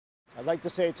I'd like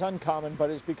to say it's uncommon, but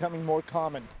it's becoming more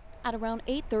common. At around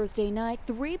 8 Thursday night,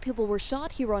 3 people were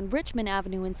shot here on Richmond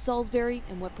Avenue in Salisbury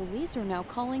in what police are now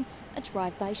calling a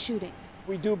drive-by shooting.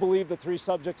 We do believe the 3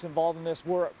 subjects involved in this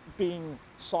were being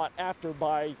sought after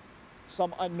by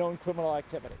some unknown criminal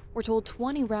activity. We're told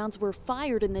 20 rounds were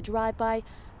fired in the drive-by.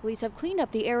 Police have cleaned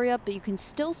up the area, but you can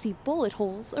still see bullet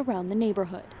holes around the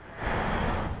neighborhood.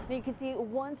 Now you can see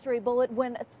one stray bullet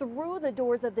went through the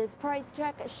doors of this price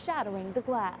check, shattering the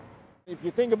glass. If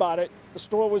you think about it, the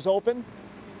store was open.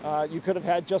 You could have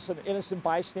had just an innocent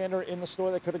bystander in the store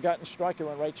that could have gotten struck and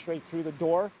went right straight through the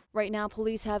door. Right now,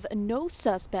 police have no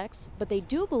suspects, but they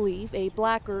do believe a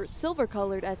black or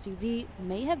silver-colored SUV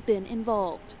may have been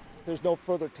involved. There's no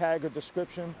further tag or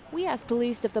description. We asked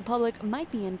police if the public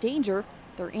might be in danger.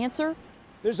 Their answer?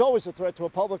 There's always a threat to a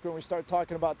public when we start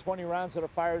talking about 20 rounds that are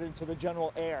fired into the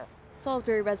general air.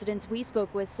 Salisbury residents we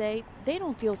spoke with say they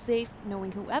don't feel safe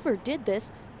knowing whoever did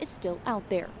this is still out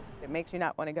there. It makes you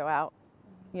not want to go out,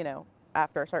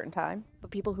 after a certain time.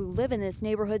 But people who live in this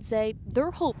neighborhood say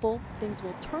they're hopeful things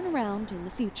will turn around in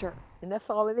the future. And that's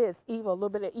all it is, evil, a little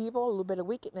bit of evil, a little bit of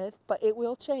wickedness, but it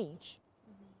will change.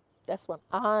 That's what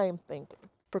I'm thinking.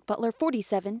 Brooke Butler,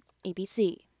 47,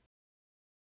 ABC.